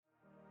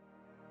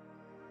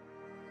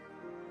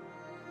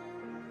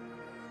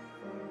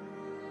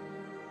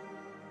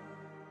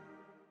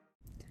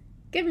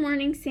Good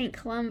morning, St.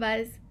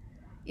 Columbus.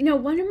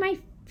 One of my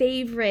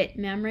favorite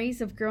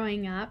memories of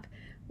growing up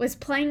was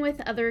playing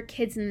with other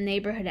kids in the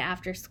neighborhood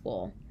after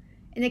school.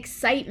 In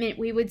excitement,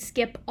 we would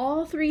skip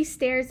all 3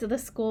 stairs of the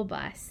school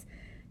bus,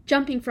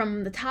 jumping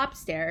from the top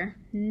stair,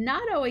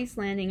 not always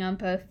landing on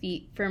both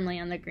feet firmly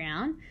on the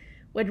ground,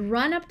 would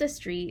run up the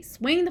street,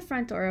 swing the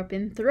front door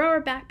open, throw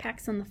our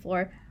backpacks on the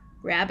floor,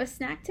 grab a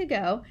snack to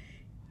go,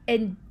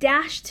 and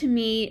dash to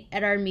meet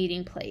at our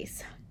meeting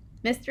place,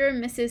 Mr.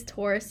 and Mrs.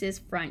 Torres's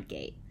front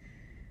gate.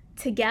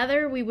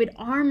 Together, we would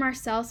arm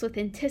ourselves with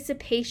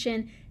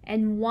anticipation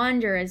and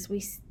wonder as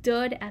we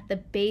stood at the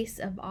base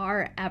of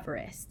our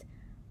Everest,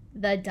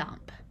 the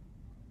dump.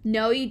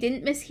 No, you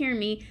didn't mishear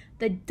me.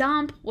 The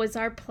dump was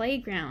our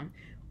playground.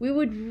 We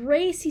would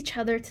race each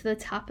other to the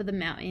top of the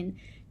mountain,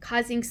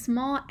 causing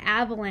small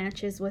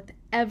avalanches with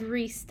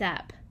every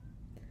step.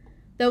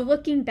 Though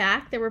looking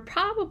back, there were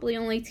probably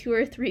only 2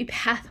 or 3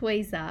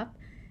 pathways up.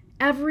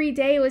 Every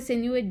day was a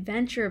new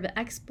adventure of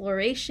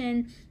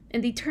exploration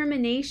and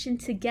determination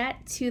to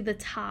get to the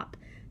top,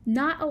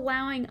 not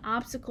allowing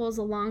obstacles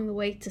along the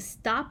way to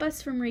stop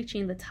us from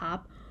reaching the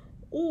top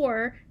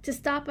or to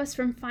stop us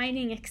from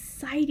finding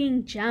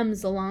exciting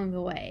gems along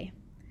the way.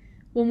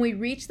 When we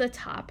reached the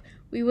top,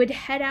 we would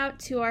head out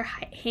to our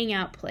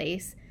hangout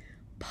place,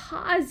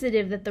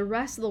 positive that the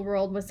rest of the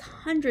world was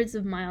hundreds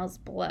of miles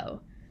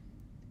below.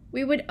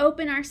 We would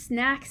open our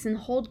snacks and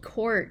hold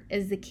court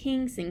as the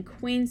kings and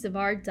queens of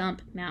our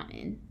dump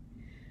mountain.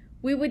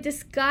 We would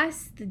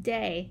discuss the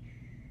day,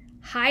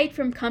 hide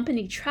from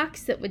company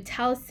trucks that would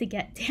tell us to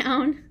get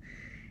down,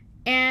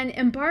 and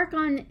embark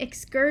on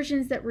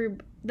excursions that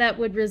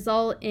would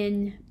result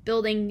in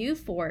building new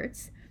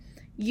forts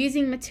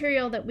using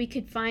material that we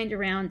could find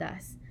around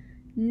us,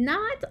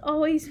 not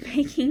always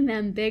making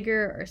them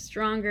bigger or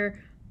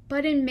stronger,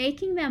 but in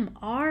making them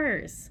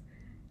ours.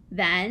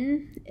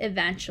 Then,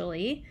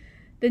 eventually,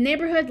 the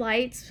neighborhood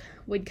lights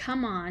would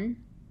come on,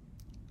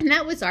 and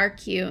that was our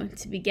cue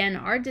to begin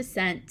our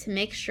descent to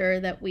make sure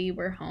that we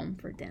were home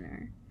for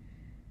dinner.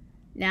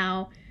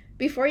 Now,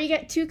 before you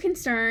get too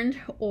concerned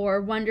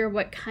or wonder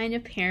what kind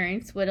of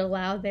parents would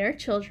allow their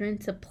children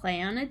to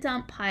play on a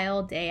dump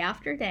pile day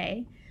after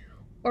day,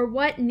 or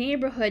what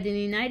neighborhood in the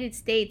United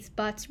States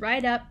butts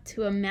right up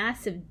to a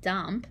massive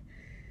dump,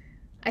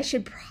 I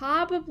should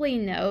probably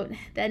note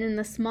that in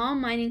the small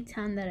mining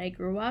town that I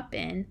grew up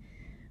in,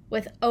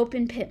 with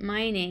open pit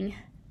mining,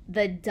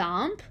 the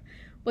dump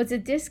was a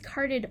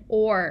discarded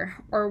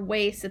ore or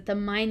waste that the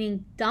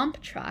mining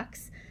dump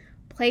trucks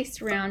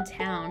placed around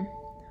town,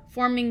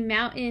 forming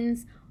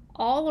mountains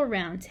all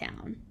around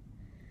town.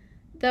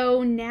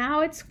 Though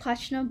now it's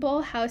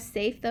questionable how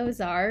safe those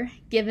are,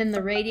 given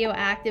the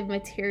radioactive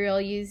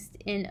material used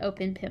in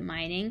open pit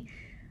mining.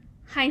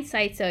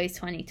 Hindsight's always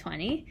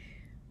 20/20.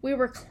 We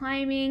were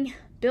climbing,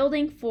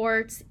 building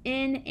forts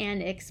in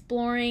and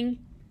exploring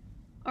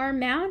our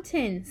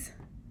mountains.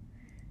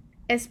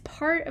 As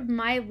part of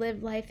my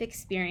lived life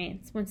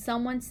experience, when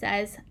someone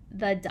says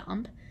the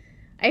dump,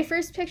 I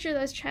first picture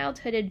those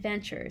childhood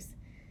adventures.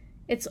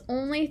 It's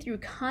only through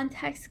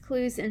context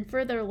clues and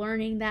further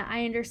learning that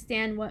I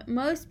understand what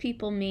most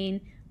people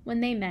mean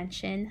when they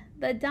mention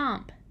the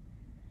dump.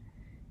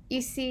 You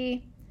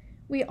see,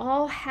 we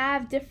all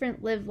have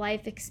different lived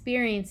life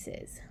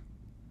experiences.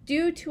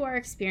 Due to our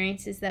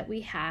experiences that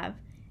we have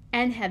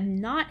and have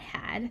not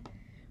had,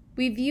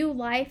 we view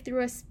life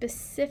through a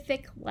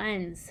specific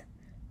lens.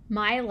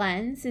 My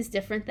lens is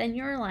different than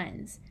your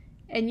lens,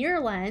 and your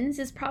lens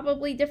is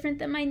probably different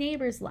than my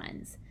neighbor's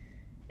lens.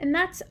 And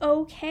that's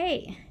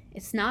okay.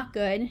 It's not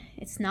good,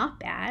 it's not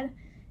bad,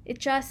 it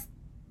just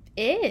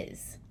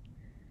is.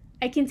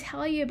 I can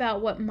tell you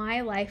about what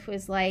my life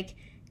was like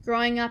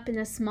growing up in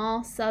a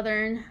small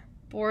southern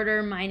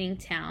border mining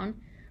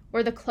town,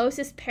 where the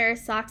closest pair of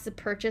socks to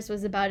purchase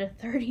was about a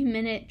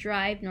 30-minute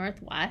drive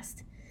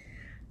northwest.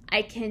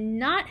 I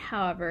cannot,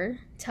 however,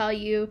 tell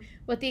you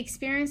what the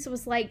experience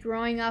was like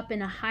growing up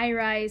in a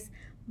high-rise,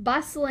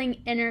 bustling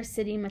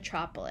inner-city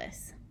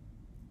metropolis.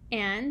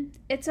 And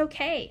it's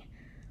okay.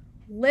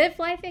 Live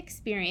life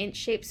experience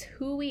shapes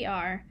who we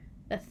are,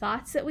 the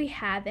thoughts that we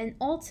have, and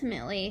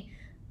ultimately,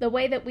 the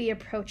way that we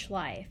approach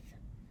life.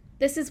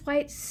 This is why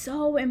it's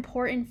so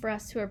important for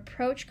us to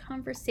approach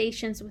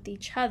conversations with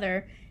each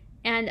other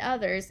and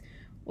others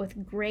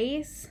with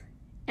grace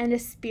and a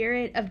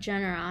spirit of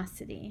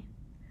generosity.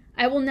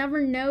 I will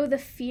never know the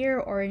fear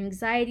or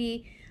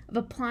anxiety of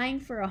applying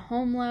for a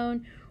home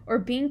loan or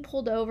being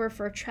pulled over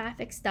for a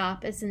traffic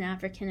stop as an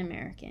African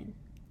American.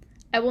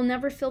 I will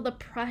never feel the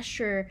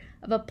pressure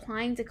of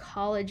applying to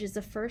college as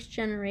a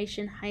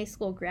first-generation high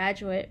school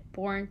graduate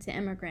born to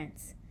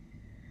immigrants.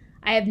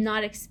 I have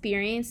not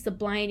experienced the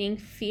blinding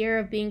fear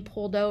of being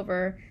pulled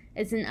over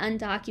as an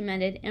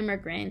undocumented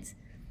immigrant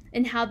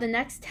and how the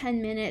next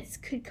 10 minutes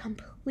could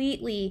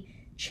completely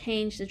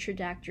change the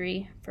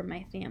trajectory for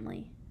my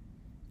family.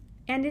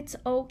 And it's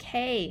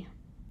okay.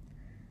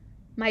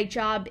 My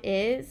job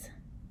is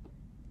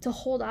to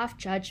hold off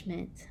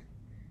judgment,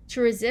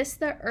 to resist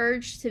the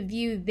urge to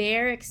view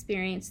their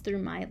experience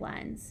through my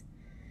lens,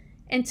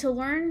 and to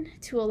learn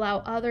to allow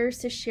others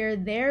to share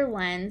their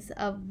lens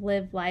of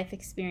lived life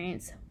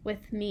experience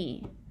with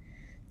me,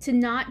 to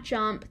not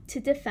jump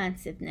to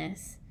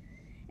defensiveness,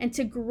 and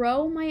to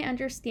grow my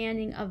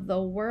understanding of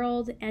the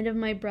world and of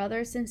my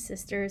brothers and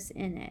sisters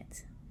in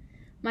it.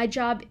 My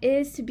job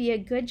is to be a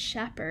good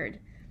shepherd,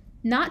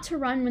 not to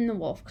run when the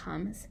wolf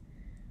comes,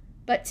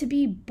 but to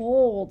be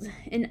bold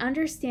in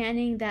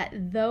understanding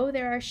that though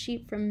there are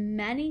sheep from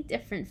many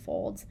different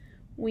folds,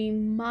 we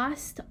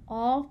must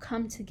all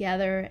come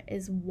together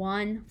as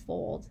one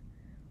fold,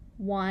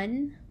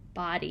 one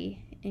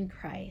body in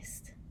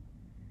Christ.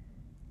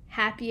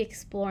 Happy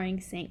exploring,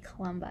 St.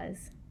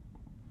 Columba's.